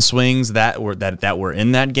emotion swings that were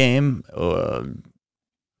in that game. I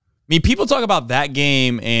mean, people talk about that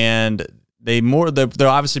game and they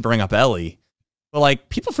obviously bring up Ellie, but like,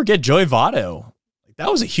 people forget Joey Votto. Like, that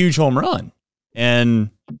was a huge home run, and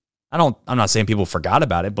I'm not saying people forgot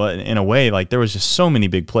about it, but in a way, like, there was just so many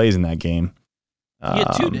big plays in that game. He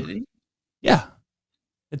had two, did he? Yeah,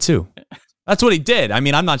 had two. That's what he did. I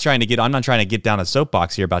mean, I'm not trying to get down a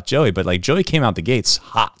soapbox here about Joey, but like, Joey came out the gates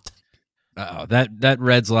hot. Oh, that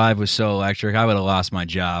Reds Live was so electric. I would have lost my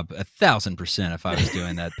job 1,000% if I was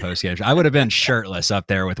doing that post game. I would have been shirtless up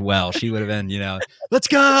there with Welsh. She would have been, let's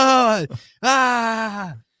go.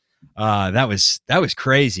 That was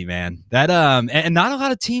crazy, man. That and not a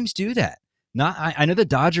lot of teams do that. I know the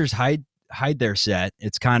Dodgers hide their set.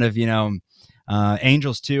 It's kind of,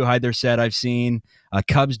 Angels too hide their set. I've seen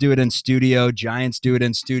Cubs do it in studio. Giants do it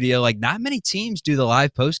in studio. Like, not many teams do the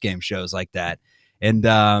live post game shows like that. And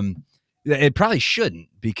it probably shouldn't,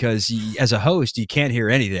 because as a host, you can't hear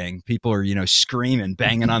anything. People are, screaming,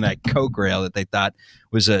 banging on that Coke rail that they thought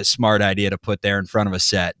was a smart idea to put there in front of a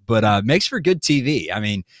set. But makes for good TV. I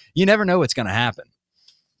mean, you never know what's going to happen.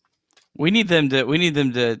 We need them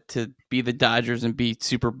to be the Dodgers and be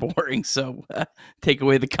super boring. So take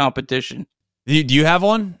away the competition. Do you have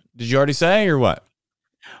one? Did you already say, or what?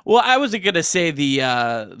 Well, I wasn't gonna say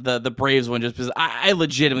the Braves one, just because I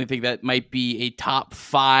legitimately think that might be a top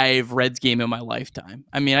 5 Reds game in my lifetime.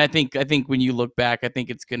 I mean, I think when you look back, I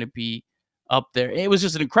think it's gonna be up there. It was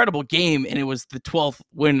just an incredible game, and it was the 12th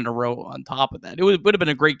win in a row on top of that. It would have been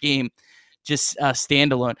a great game, just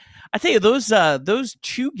standalone. I tell you, those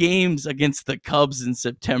 2 games against the Cubs in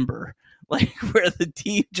September, like, where the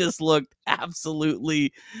team just looked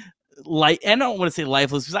absolutely like, I don't want to say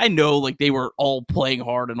lifeless because I know like they were all playing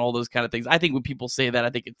hard and all those kind of things. I think when people say that, I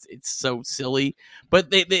think it's so silly. But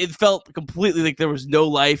it felt completely like there was no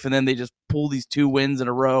life, and then they just pulled these 2 wins in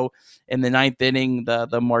a row in the 9th inning,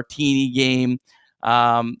 the Martini game.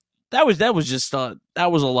 That was just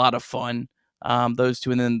that was a lot of fun. Those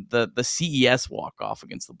two, and then the CES walk off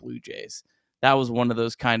against the Blue Jays. That was one of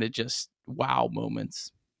those kind of just wow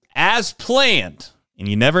moments. As planned, and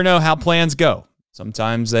you never know how plans go.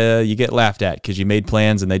 Sometimes you get laughed at because you made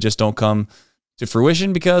plans and they just don't come to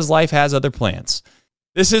fruition because life has other plans.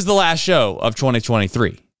 This is the last show of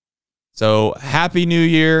 2023. So happy New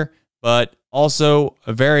Year, but also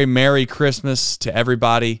a very Merry Christmas to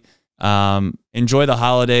everybody. Enjoy the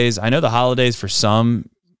holidays. I know the holidays for some,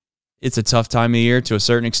 it's a tough time of year to a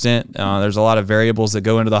certain extent. There's a lot of variables that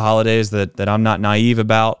go into the holidays that I'm not naive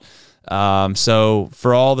about. So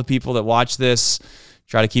for all the people that watch this,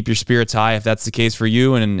 try to keep your spirits high if that's the case for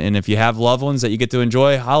you. And if you have loved ones that you get to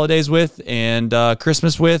enjoy holidays with and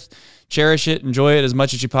Christmas with, cherish it, enjoy it as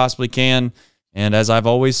much as you possibly can. And as I've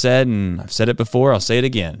always said, and I've said it before, I'll say it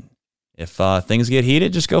again. If things get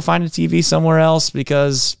heated, just go find a TV somewhere else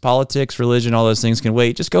because politics, religion, all those things can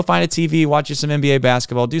wait. Just go find a TV, watch you some NBA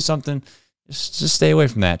basketball, do something. Just stay away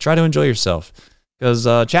from that. Try to enjoy yourself because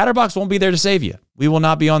Chatterbox won't be there to save you. We will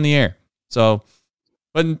not be on the air. So,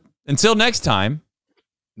 but until next time,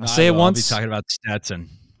 I'll say it once. I'll be talking about Stetson.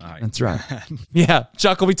 All right. That's right. Yeah,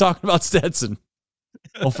 Chuck will be talking about Stetson.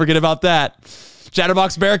 Don't forget about that.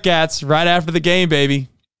 Chatterbox Bearcats right after the game, baby.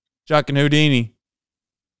 Chuck and Houdini.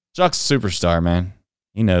 Chuck's a superstar, man.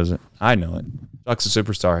 He knows it. I know it. Chuck's a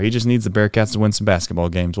superstar. He just needs the Bearcats to win some basketball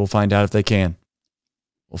games. We'll find out if they can.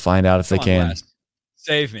 Come on, Wes.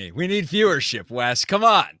 Save me. We need viewership, Wes. Come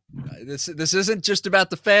on. This isn't just about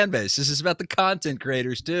the fan base. This is about the content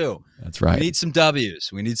creators, too. That's right. We need some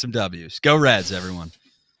W's. Go Reds, everyone.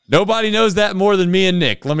 Nobody knows that more than me and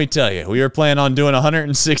Nick, let me tell you. We were planning on doing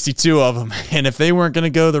 162 of them, and if they weren't going to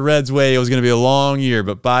go the Reds' way, it was going to be a long year.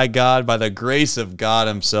 But by God, by the grace of God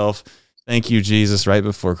himself, thank you, Jesus, right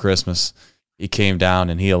before Christmas, he came down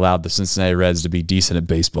and he allowed the Cincinnati Reds to be decent at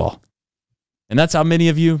baseball. And that's how many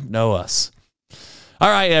of you know us. All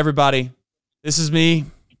right, everybody. This is me.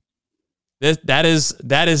 That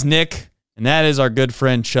is Nick, and that is our good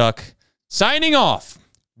friend Chuck. Signing off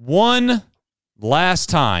one last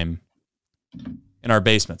time in our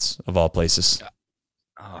basements, of all places.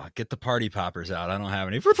 Oh, get the party poppers out. I don't have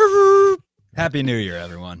any. Happy New Year,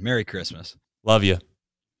 everyone. Merry Christmas. Love you.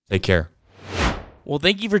 Take care. Well,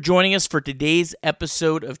 thank you for joining us for today's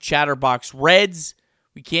episode of Chatterbox Reds.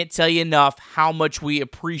 We can't tell you enough how much we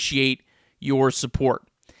appreciate your support.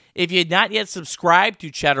 If you had not yet subscribed to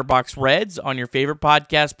Chatterbox Reds on your favorite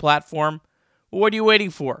podcast platform, well, what are you waiting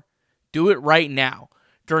for? Do it right now.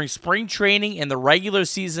 During spring training and the regular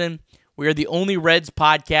season, we are the only Reds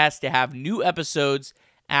podcast to have new episodes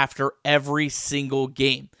after every single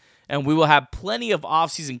game. And we will have plenty of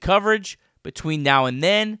off-season coverage between now and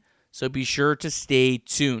then, so be sure to stay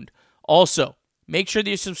tuned. Also, make sure that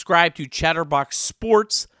you subscribe to Chatterbox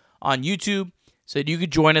Sports on YouTube so that you can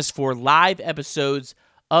join us for live episodes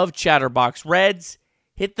of Chatterbox Reds.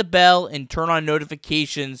 Hit the bell and turn on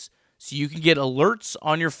notifications so you can get alerts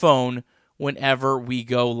on your phone whenever we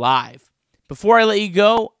go live. Before I let you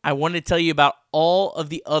go, I want to tell you about all of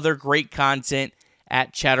the other great content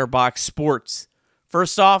at Chatterbox Sports.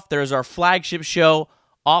 First off, there's our flagship show,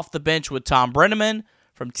 Off the Bench with Tom Brenneman,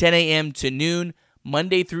 from 10 a.m. to noon,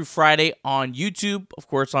 Monday through Friday on YouTube, of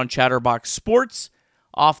course on Chatterbox Sports.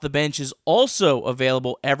 Off the Bench is also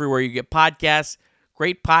available everywhere you get podcasts.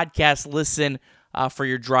 Great podcast listen for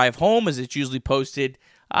your drive home, as it's usually posted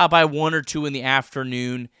by 1 or 2 in the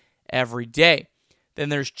afternoon every day. Then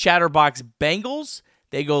there's Chatterbox Bengals.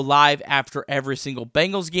 They go live after every single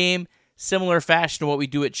Bengals game. Similar fashion to what we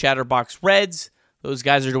do at Chatterbox Reds. Those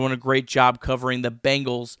guys are doing a great job covering the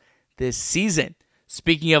Bengals this season.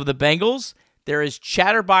 Speaking of the Bengals, there is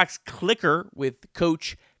Chatterbox Clicker with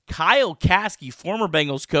Coach Kyle Caskey, former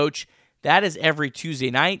Bengals coach. That is every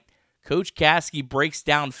Tuesday night. Coach Caskey breaks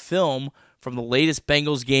down film from the latest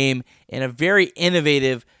Bengals game in a very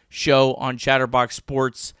innovative show on Chatterbox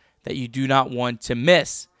Sports that you do not want to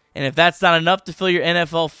miss. And if that's not enough to fill your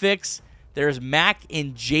NFL fix, there's Mac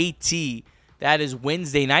and JT. That is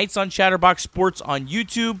Wednesday nights on Chatterbox Sports on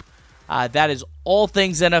YouTube. That is all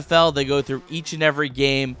things NFL. They go through each and every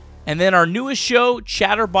game. And then our newest show,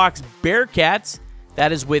 Chatterbox Bearcats.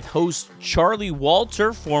 That is with host Charlie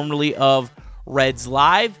Walter, formerly of Reds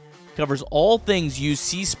Live. Covers all things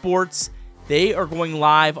UC sports. They are going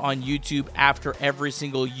live on YouTube after every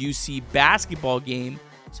single UC basketball game.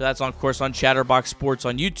 So that's, of course, on Chatterbox Sports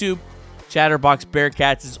on YouTube. Chatterbox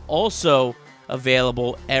Bearcats is also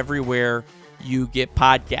available everywhere you get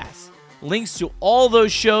podcasts. Links to all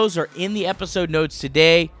those shows are in the episode notes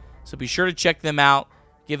today, so be sure to check them out.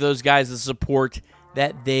 Give those guys the support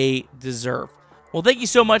that they deserve. Well, thank you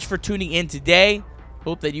so much for tuning in today.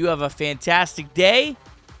 Hope that you have a fantastic day.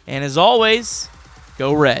 And as always,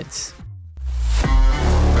 go Reds.